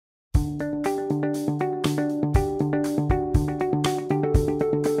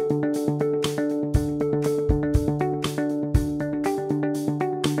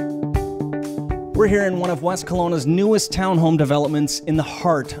We're here in one of West Kelowna's newest townhome developments in the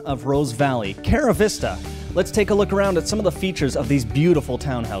heart of Rose Valley, BB-KaraVista. Let's take a look around at some of the features of these beautiful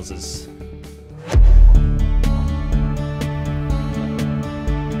townhouses.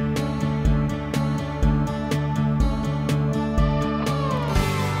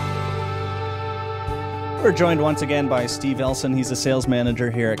 We're joined once again by Steve Elson. He's the sales manager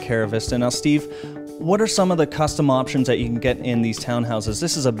here at BB-KaraVista. Now, Steve, what are some of the custom options that you can get in these townhouses?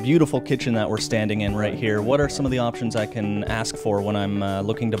 This is a beautiful kitchen that we're standing in right here. What are some of the options I can ask for when I'm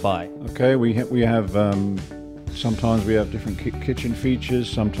looking to buy? Okay, we have sometimes we have different kitchen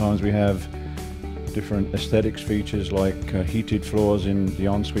features. Sometimes we have different aesthetics features like heated floors in the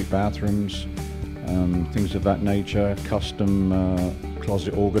ensuite bathrooms, things of that nature, custom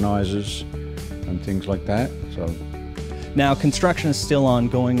closet organizers and things like that. Now, construction is still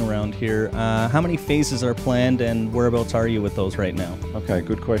ongoing around here. How many phases are planned and whereabouts are you with those right now? Okay,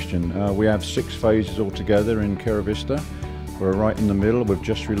 good question. We have 6 phases altogether in BB-KaraVista. We're right in the middle. We've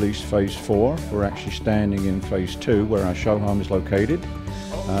just released phase 4. We're actually standing in phase 2 where our show home is located.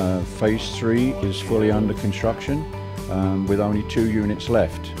 Phase 3 is fully under construction with only 2 units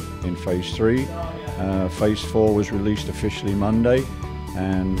left in phase 3. Phase 4 was released officially Monday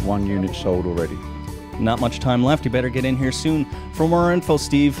and 1 unit sold already. Not much time left. You better get in here soon. For more info,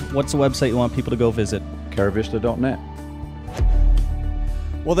 Steve, what's the website you want people to go visit? KaraVista.net.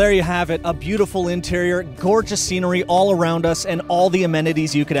 Well, there you have it. A beautiful interior, gorgeous scenery all around us, and all the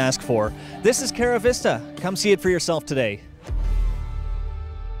amenities you could ask for. This is BB-KaraVista. Come see it for yourself today.